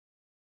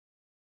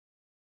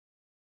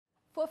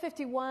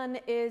451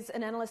 is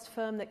an analyst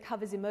firm that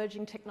covers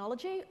emerging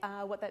technology.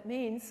 What that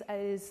means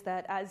is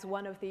that as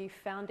one of the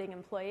founding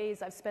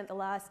employees, I've spent the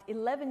last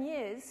 11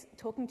 years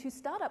talking to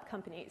startup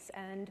companies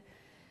and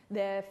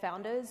their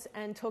founders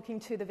and talking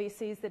to the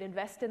VCs that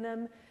invest in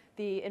them,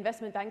 the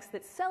investment banks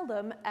that sell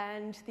them,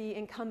 and the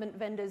incumbent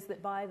vendors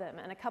that buy them.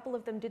 And a couple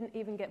of them didn't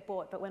even get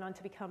bought, but went on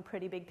to become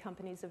pretty big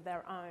companies of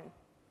their own.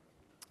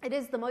 It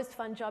is the most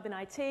fun job in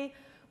IT.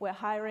 We're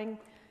hiring.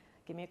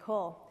 Give me a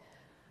call.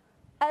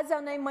 As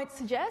our name might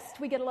suggest,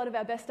 we get a lot of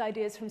our best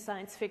ideas from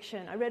science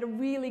fiction. I read a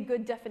really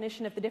good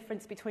definition of the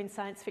difference between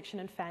science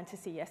fiction and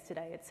fantasy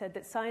yesterday. It said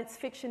that science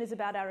fiction is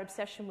about our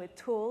obsession with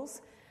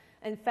tools,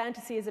 and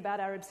fantasy is about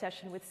our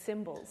obsession with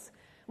symbols.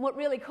 And what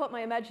really caught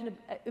my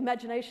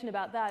imagination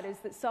about that is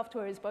that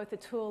software is both a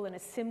tool and a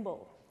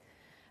symbol.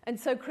 And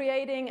so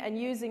creating and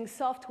using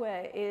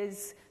software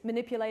is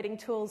manipulating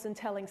tools and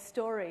telling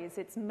stories.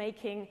 It's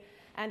making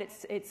and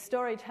it's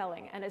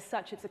storytelling, and as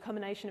such, it's a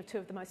combination of two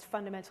of the most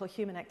fundamental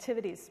human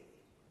activities.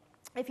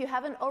 If you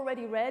haven't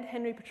already read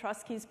Henry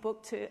Petrosky's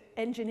book, To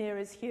Engineer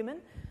is Human,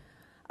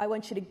 I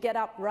want you to get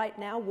up right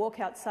now,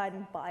 walk outside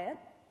and buy it.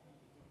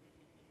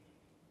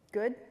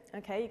 Good,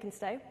 okay, you can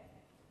stay.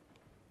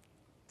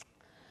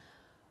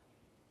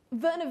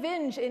 Vernor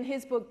Vinge, in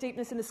his book,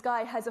 Deepness in the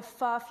Sky, has a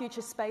far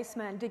future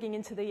spaceman digging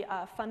into the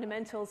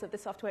fundamentals of the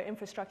software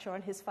infrastructure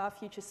on his far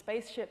future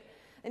spaceship.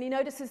 And he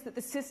notices that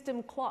the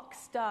system clock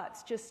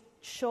starts just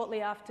shortly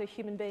after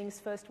human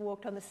beings first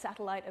walked on the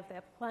satellite of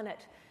their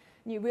planet.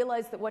 And you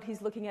realize that what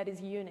he's looking at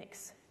is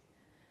Unix.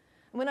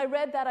 And when I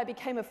read that, I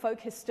became a folk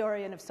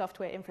historian of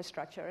software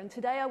infrastructure. And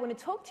today I want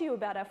to talk to you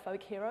about our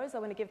folk heroes. I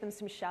want to give them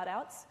some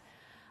shout-outs.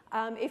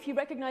 If you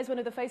recognize one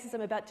of the faces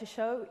I'm about to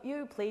show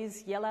you,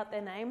 please yell out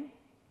their name.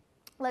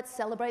 Let's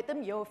celebrate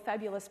them. Your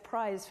fabulous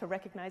prize for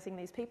recognizing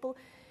these people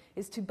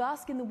is to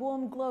bask in the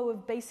warm glow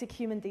of basic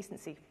human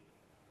decency.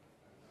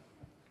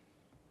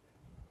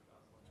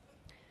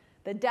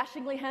 The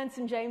dashingly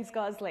handsome James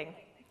Gosling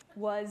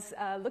was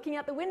looking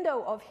out the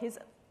window of his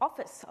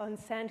office on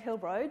Sand Hill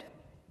Road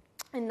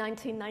in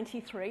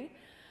 1993,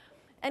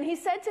 and he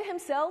said to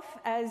himself,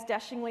 as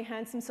dashingly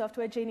handsome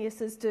software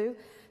geniuses do,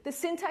 the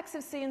syntax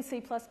of C and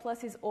C++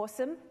 is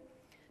awesome,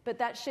 but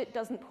that shit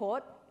doesn't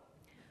port.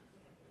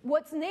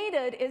 What's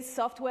needed is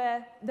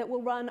software that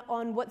will run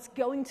on what's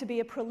going to be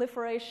a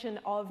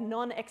proliferation of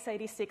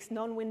non-x86,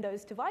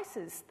 non-Windows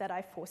devices that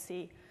I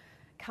foresee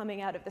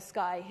coming out of the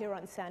sky here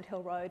on Sand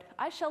Hill Road.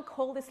 I shall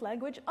call this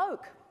language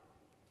Oak.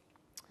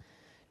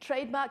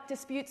 Trademark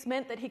disputes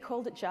meant that he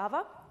called it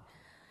Java.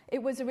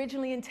 It was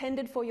originally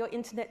intended for your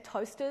internet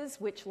toasters,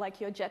 which, like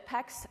your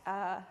jetpacks,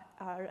 are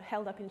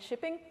held up in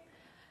shipping.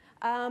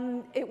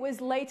 It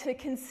was later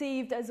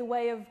conceived as a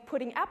way of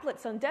putting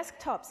applets on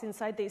desktops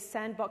inside these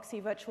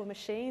sandboxy virtual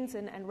machines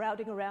and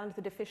routing around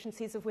the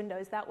deficiencies of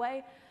Windows that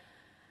way.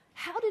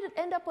 How did it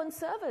end up on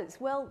servers?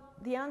 Well,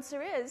 the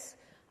answer is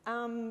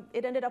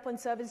it ended up on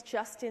servers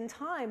just in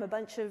time. A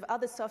bunch of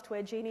other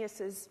software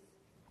geniuses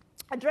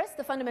addressed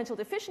the fundamental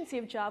deficiency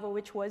of Java,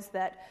 which was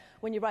that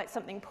when you write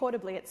something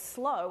portably, it's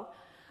slow.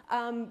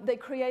 They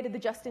created the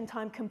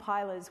just-in-time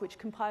compilers, which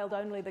compiled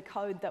only the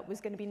code that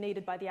was going to be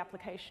needed by the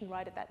application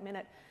right at that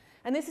minute.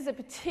 And this is a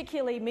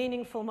particularly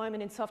meaningful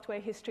moment in software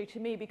history to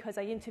me because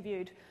I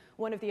interviewed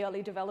one of the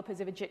early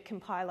developers of a JIT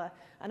compiler,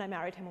 and I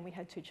married him when we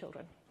had 2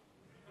 children.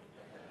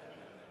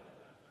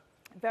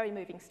 Very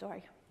moving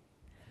story.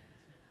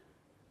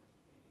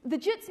 The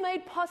JITs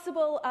made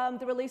possible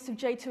the release of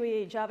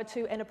J2EE, Java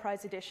 2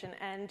 Enterprise Edition,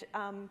 and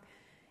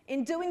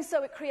in doing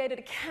so, it created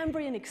a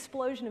Cambrian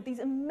explosion of these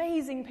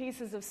amazing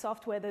pieces of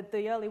software,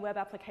 the early web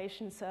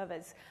application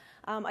servers.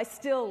 I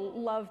still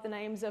love the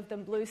names of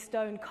them: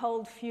 Bluestone,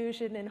 Cold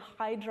Fusion, and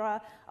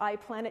Hydra,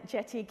 iPlanet,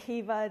 Jetty,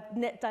 Kiva,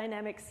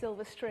 NetDynamics,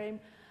 Silverstream.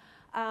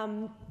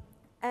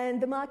 And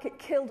the market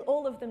killed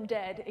all of them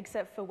dead,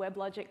 except for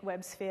WebLogic,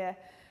 WebSphere,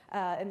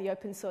 and the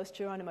open source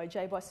Geronimo,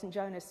 JBoss, and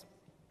Jonas.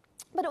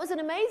 But it was an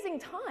amazing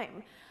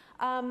time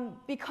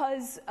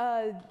because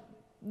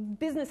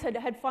business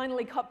had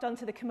finally copped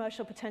onto the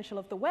commercial potential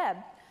of the web.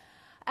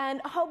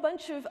 And a whole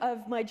bunch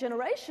of my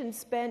generation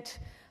spent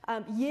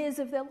years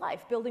of their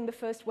life building the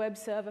first web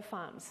server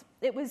farms.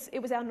 It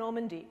was our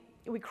Normandy.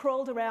 We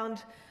crawled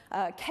around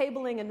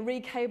cabling and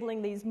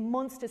recabling these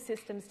monster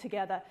systems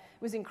together.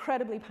 It was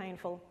incredibly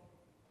painful,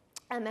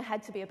 and there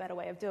had to be a better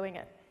way of doing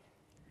it.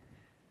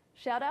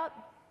 Shout out.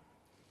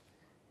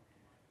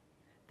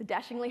 The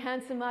dashingly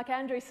handsome Mark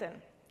Andreessen.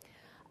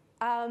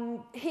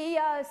 He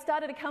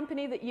started a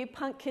company that you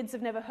punk kids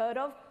have never heard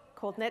of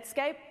called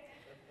Netscape.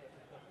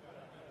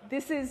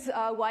 This is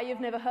why you've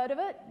never heard of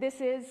it.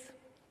 This is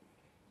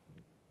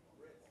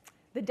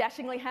the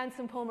dashingly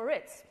handsome Paul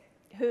Maritz,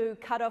 who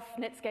cut off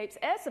Netscape's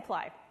air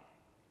supply,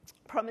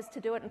 promised to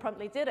do it and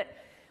promptly did it.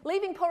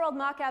 Leaving poor old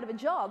Mark out of a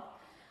job,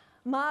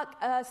 Mark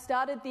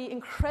started the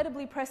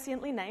incredibly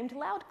presciently named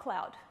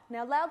LoudCloud.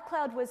 Now,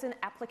 LoudCloud was an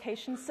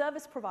application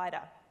service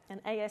provider, an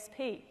ASP,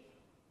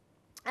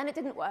 and it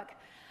didn't work.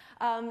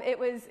 It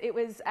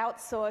was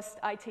outsourced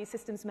IT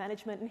systems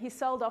management, and he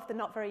sold off the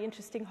not very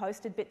interesting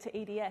hosted bit to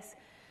EDS.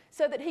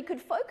 so that he could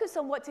focus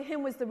on what to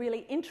him was the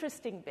really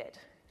interesting bit.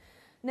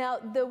 Now,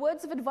 the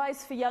words of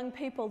advice for young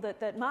people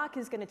that Mark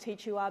is going to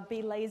teach you are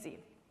be lazy.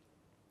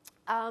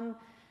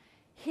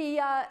 He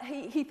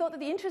thought that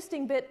the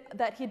interesting bit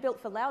that he built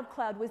for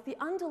LoudCloud was the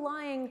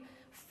underlying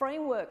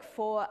framework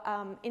for,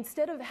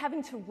 instead of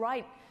having to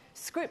write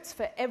scripts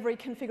for every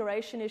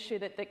configuration issue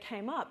that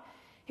came up,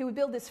 he would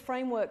build this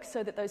framework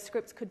so that those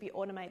scripts could be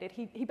automated.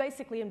 He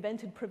basically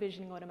invented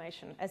provisioning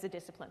automation as a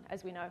discipline,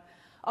 as we know.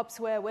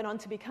 Opsware went on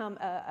to become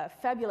a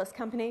fabulous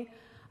company.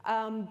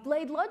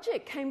 Blade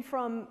Logic came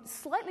from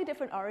slightly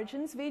different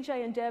origins.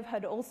 Vijay and Dev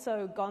had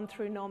also gone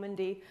through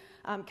Normandy,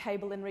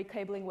 cable and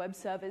recabling web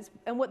servers.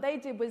 And what they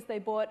did was they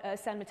bought a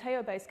San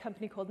Mateo-based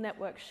company called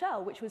Network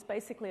Shell, which was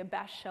basically a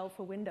bash shell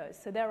for Windows.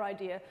 So their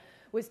idea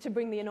was to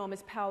bring the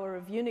enormous power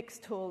of Unix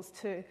tools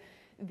to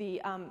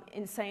the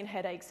insane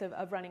headaches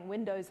of running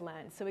Windows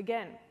land. So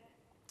again,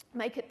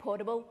 make it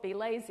portable, be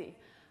lazy.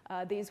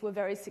 These were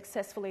very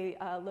successfully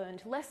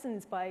learned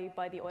lessons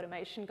by the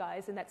automation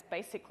guys, and that's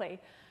basically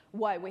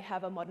why we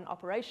have a modern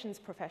operations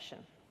profession.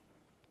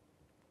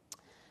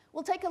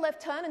 We'll take a left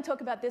turn and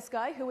talk about this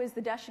guy, who is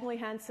the dashingly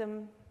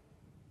handsome...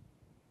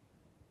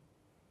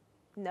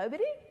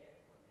 Nobody?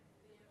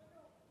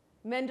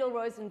 Mendel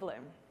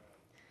Rosenblum.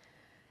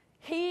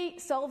 He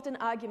solved an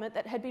argument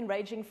that had been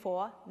raging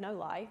for, no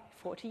lie,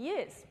 40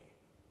 years.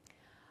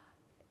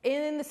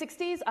 In the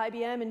 60s,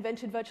 IBM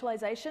invented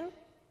virtualization.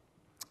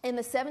 In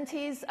the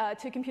 70s,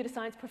 two computer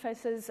science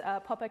professors,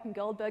 Popek and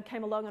Goldberg,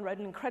 came along and wrote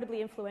an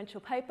incredibly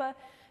influential paper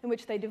in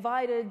which they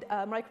divided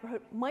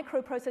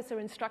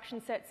microprocessor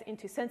instruction sets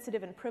into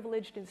sensitive and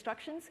privileged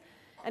instructions.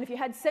 And if you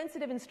had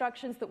sensitive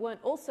instructions that weren't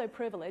also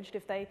privileged,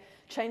 if they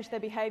changed their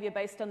behavior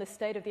based on the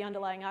state of the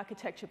underlying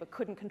architecture but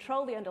couldn't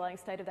control the underlying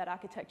state of that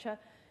architecture,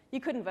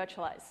 you couldn't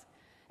virtualize.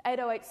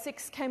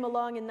 8086 came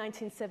along in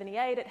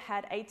 1978. It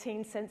had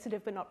 18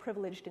 sensitive but not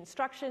privileged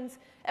instructions.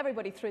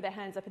 Everybody threw their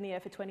hands up in the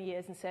air for 20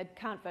 years and said,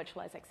 can't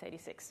virtualize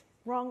x86.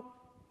 Wrong.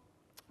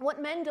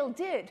 What Mendel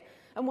did,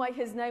 and why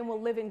his name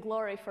will live in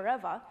glory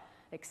forever,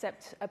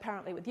 except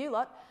apparently with you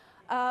lot,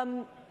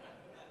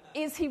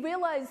 is he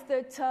realized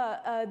that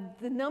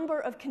the number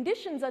of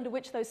conditions under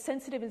which those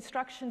sensitive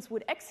instructions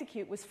would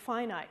execute was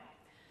finite.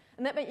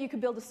 And that meant you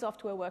could build a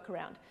software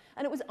workaround.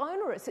 And it was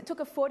onerous. It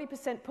took a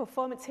 40%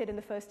 performance hit in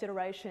the first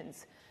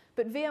iterations.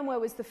 But VMware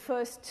was the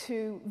first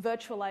to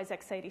virtualize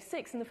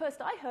x86. And the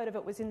first I heard of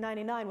it was in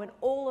 '99, when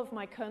all of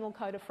my kernel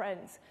coder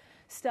friends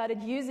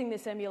started using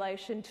this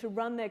emulation to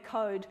run their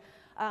code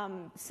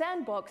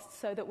sandboxed,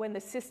 so that when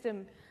the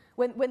system,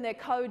 when their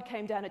code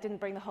came down, it didn't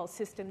bring the whole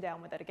system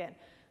down with it again.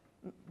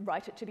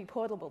 Write it to be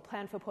portable,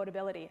 plan for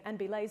portability, and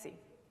be lazy.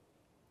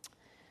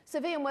 So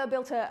VMware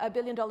built a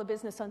billion-dollar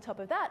business on top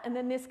of that, and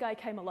then this guy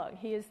came along.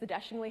 He is the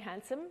dashingly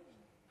handsome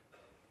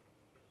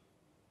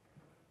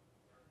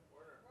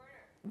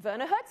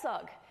Werner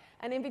Herzog.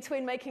 And in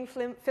between making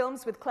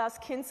films with Klaus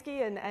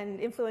Kinski and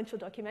influential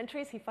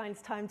documentaries, he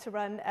finds time to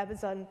run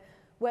Amazon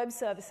Web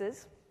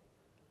Services.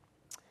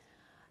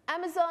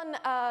 Amazon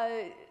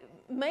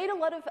made a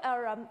lot of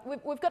our...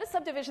 we've got a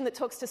subdivision that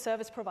talks to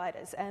service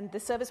providers, and the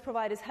service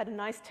providers had a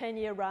nice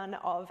 10-year run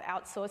of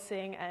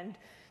outsourcing and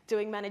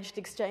doing managed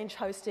exchange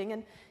hosting,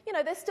 and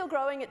they're still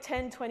growing at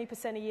 10,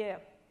 20% a year.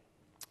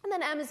 And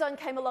then Amazon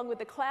came along with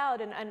the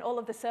cloud, and all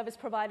of the service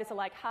providers are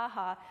like,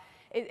 ha,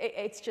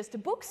 it's just a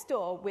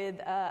bookstore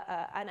with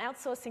an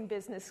outsourcing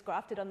business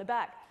grafted on the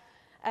back.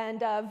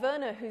 And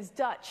Werner, who's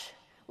Dutch,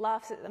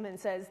 laughs at them and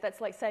says,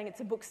 that's like saying it's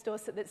a bookstore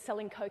that's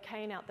selling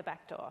cocaine out the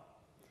back door.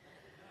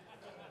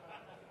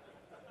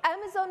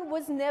 Amazon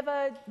was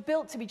never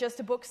built to be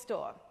just a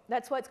bookstore.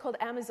 That's why it's called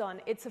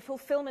Amazon. It's a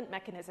fulfillment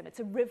mechanism. It's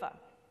a river.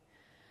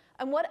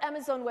 And what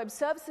Amazon Web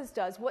Services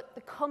does, what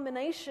the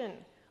combination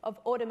of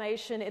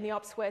automation in the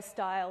Opsware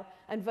style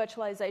and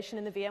virtualization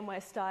in the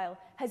VMware style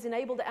has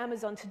enabled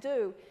Amazon to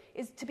do,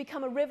 is to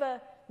become a river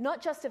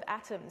not just of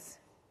atoms,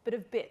 but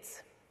of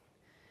bits.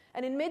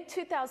 And in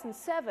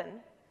mid-2007,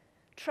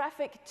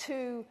 traffic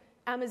to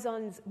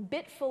Amazon's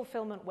bit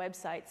fulfillment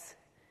websites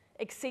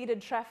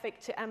exceeded traffic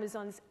to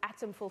Amazon's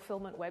atom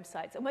fulfillment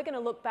websites. And we're going to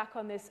look back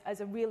on this as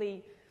a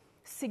really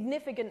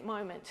significant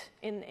moment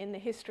in the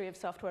history of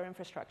software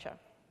infrastructure.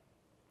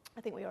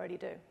 I think we already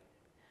do.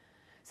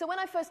 So when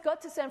I first got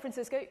to San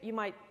Francisco, you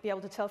might be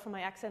able to tell from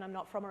my accent, I'm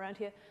not from around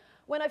here.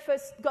 When I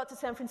first got to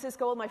San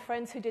Francisco, all my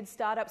friends who did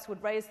startups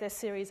would raise their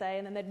Series A,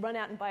 and then they'd run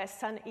out and buy a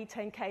Sun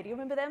E10K. Do you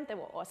remember them? They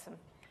were awesome.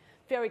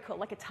 Very cool,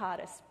 like a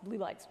TARDIS, blue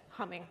lights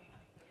humming.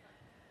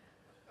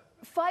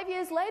 5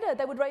 years later,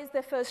 they would raise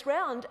their first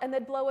round, and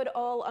they'd blow it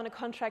all on a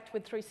contract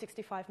with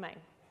 365 Main.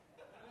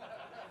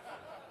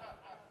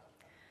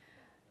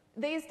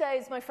 These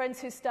days, my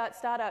friends who start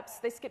startups,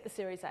 they skip the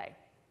Series A.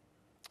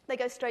 They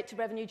go straight to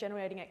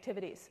revenue-generating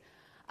activities.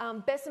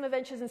 Bessemer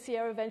Ventures and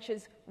Sierra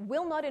Ventures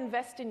will not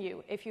invest in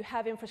you if you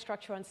have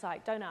infrastructure on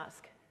site. Don't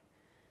ask.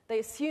 They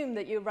assume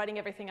that you're running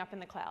everything up in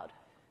the cloud.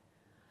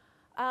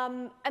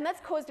 And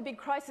that's caused a big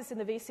crisis in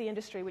the VC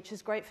industry, which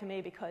is great for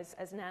me because,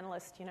 as an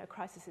analyst,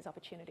 crisis is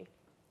opportunity.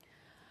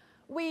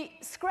 We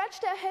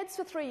scratched our heads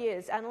for 3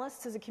 years,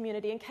 analysts as a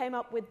community, and came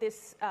up with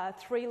this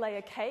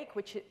 3-layer cake,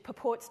 which it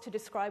purports to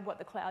describe what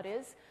the cloud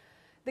is.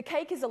 The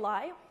cake is a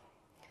lie.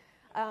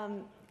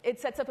 It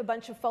sets up a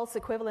bunch of false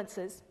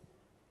equivalences.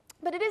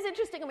 But it is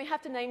interesting, and we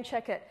have to name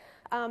check it.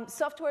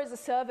 Software as a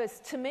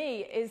service, to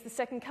me, is the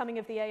second coming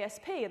of the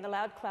ASP in the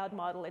loud cloud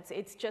model.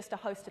 It's just a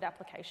hosted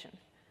application.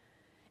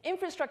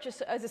 Infrastructure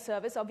as a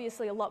service,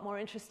 obviously a lot more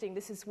interesting.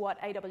 This is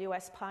what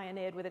AWS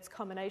pioneered with its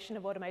combination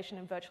of automation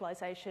and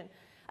virtualization,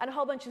 and a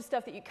whole bunch of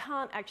stuff that you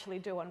can't actually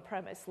do on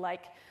premise,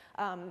 like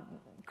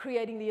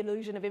creating the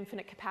illusion of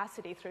infinite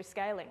capacity through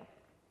scaling.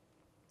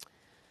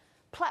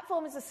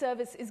 Platform as a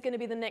service is going to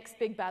be the next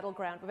big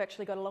battleground. We've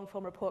actually got a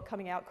long-form report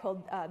coming out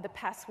called The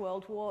PaaS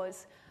World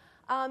Wars.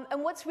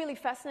 And what's really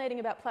fascinating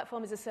about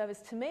platform as a service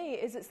to me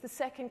is it's the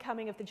second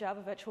coming of the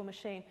Java virtual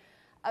machine.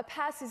 A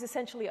PaaS is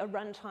essentially a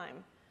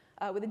runtime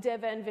with a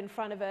dev env in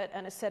front of it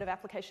and a set of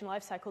application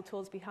lifecycle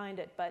tools behind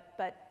it,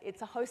 but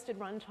it's a hosted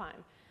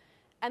runtime.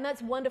 And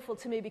that's wonderful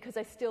to me because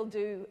I still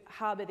do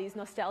harbor these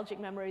nostalgic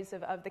memories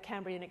of the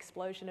Cambrian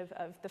explosion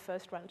of the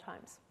first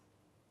runtimes.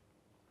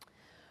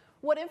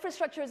 What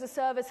infrastructure as a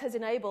service has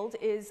enabled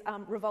is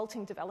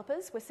revolting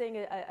developers. We're seeing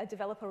a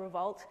developer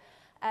revolt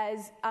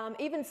as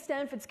even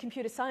Stanford's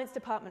computer science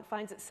department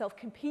finds itself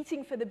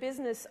competing for the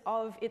business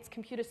of its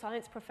computer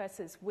science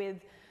professors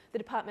with the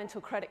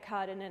departmental credit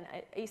card in an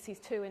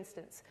ECS2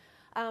 instance.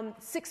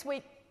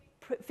 6-week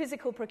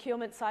physical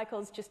procurement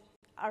cycles just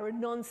are a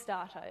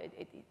non-starter.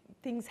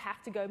 Things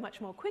have to go much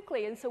more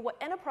quickly. And so what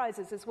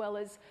enterprises as well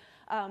as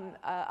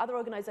other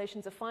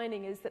organizations are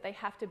finding is that they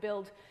have to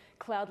build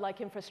cloud-like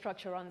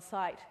infrastructure on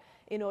site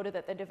in order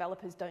that their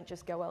developers don't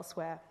just go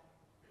elsewhere.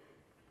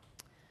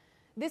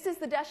 This is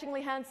the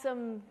dashingly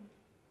handsome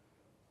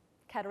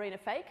Katerina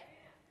fake.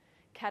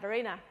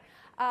 Katerina.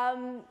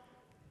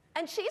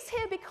 And she's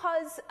here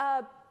because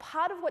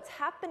part of what's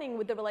happening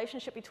with the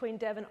relationship between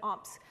dev and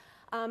ops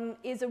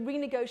is a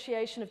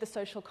renegotiation of the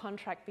social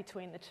contract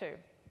between the two.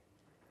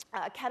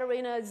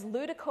 Katerina's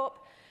Ludacorp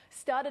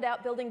started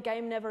out building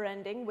Game Never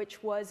Ending,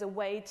 which was a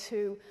way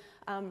to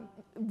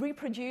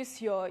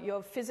reproduce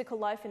your physical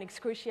life in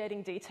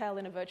excruciating detail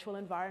in a virtual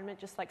environment,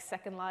 just like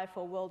Second Life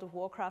or World of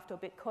Warcraft or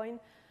Bitcoin.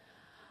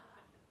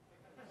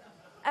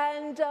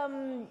 And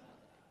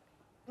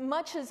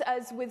much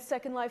as with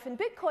Second Life and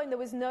Bitcoin, there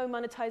was no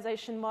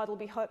monetization model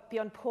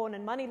beyond porn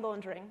and money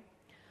laundering.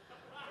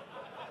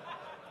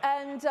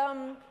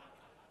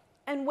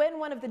 And when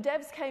one of the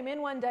devs came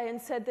in one day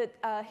and said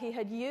that he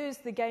had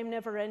used the Game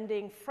Never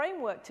Ending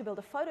framework to build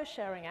a photo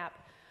sharing app,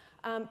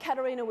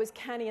 Katerina was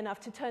canny enough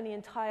to turn the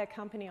entire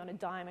company on a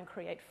dime and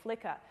create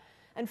Flickr.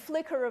 And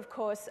Flickr, of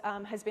course,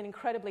 has been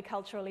incredibly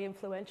culturally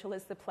influential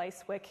as the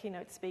place where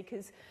keynote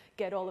speakers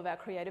get all of our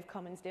Creative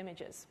Commons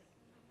images.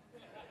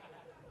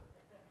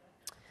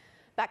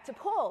 Back to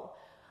Paul.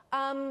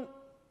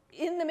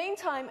 In the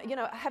meantime,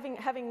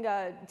 having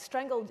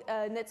strangled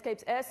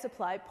Netscape's air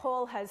supply,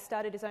 Paul has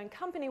started his own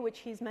company, which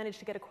he's managed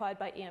to get acquired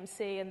by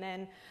EMC, and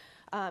then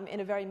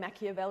in a very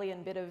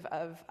Machiavellian bit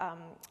of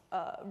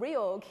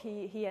reorg,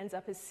 he ends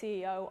up as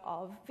CEO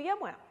of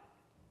VMware.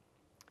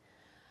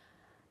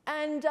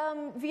 And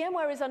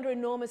VMware is under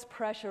enormous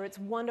pressure. Its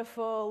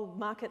wonderful,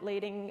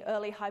 market-leading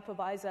early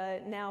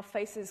hypervisor now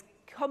faces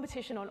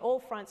competition on all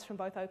fronts from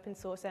both open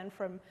source and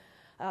from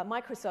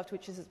Microsoft,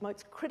 which is its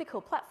most critical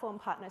platform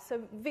partner.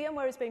 So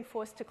VMware is being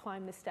forced to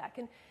climb the stack.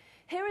 And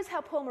here is how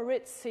Paul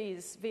Maritz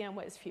sees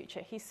VMware's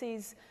future. He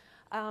sees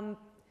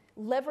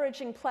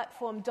leveraging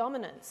platform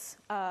dominance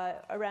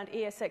around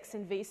ESX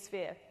and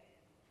vSphere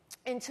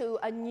into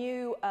a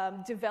new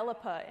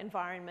developer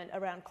environment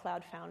around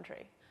Cloud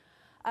Foundry.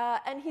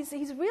 And he's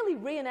really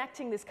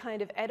reenacting this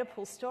kind of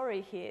Oedipal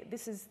story here.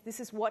 This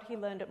is what he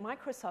learned at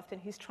Microsoft, and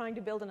he's trying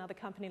to build another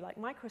company like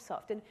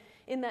Microsoft. And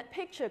in that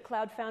picture,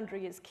 Cloud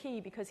Foundry is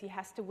key because he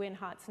has to win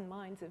hearts and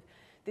minds of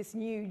this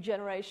new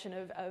generation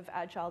of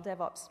agile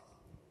DevOps.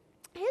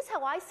 Here's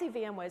how I see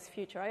VMware's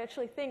future. I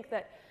actually think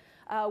that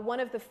one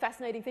of the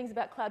fascinating things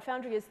about Cloud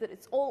Foundry is that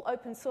it's all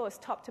open source,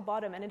 top to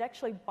bottom, and it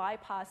actually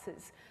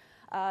bypasses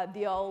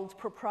the old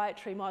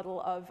proprietary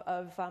model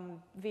of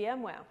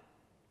VMware.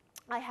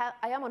 I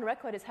am on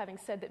record as having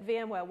said that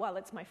VMware, while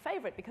it's my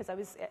favorite because I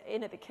was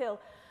in at the kill,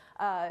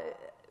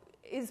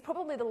 is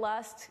probably the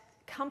last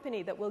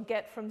company that will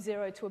get from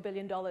 $0 to $1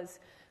 billion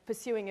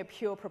pursuing a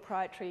pure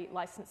proprietary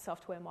licensed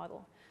software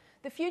model.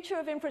 The future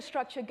of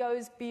infrastructure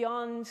goes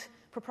beyond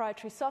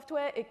proprietary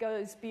software. It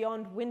goes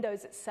beyond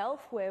Windows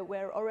itself, where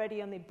we're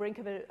already on the brink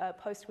of a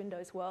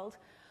post-Windows world.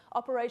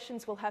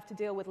 Operations will have to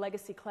deal with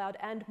legacy cloud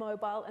and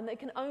mobile, and they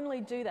can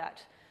only do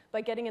that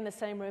by getting in the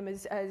same room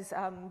as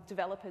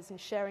developers and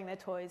sharing their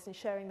toys and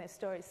sharing their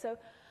stories. So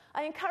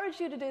I encourage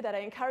you to do that. I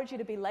encourage you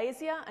to be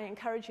lazier. I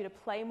encourage you to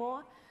play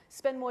more,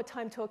 spend more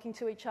time talking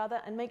to each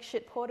other, and make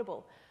shit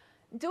portable.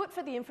 Do it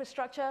for the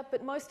infrastructure,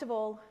 but most of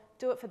all,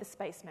 do it for the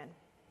spacemen.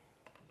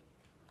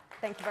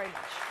 Thank you very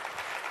much.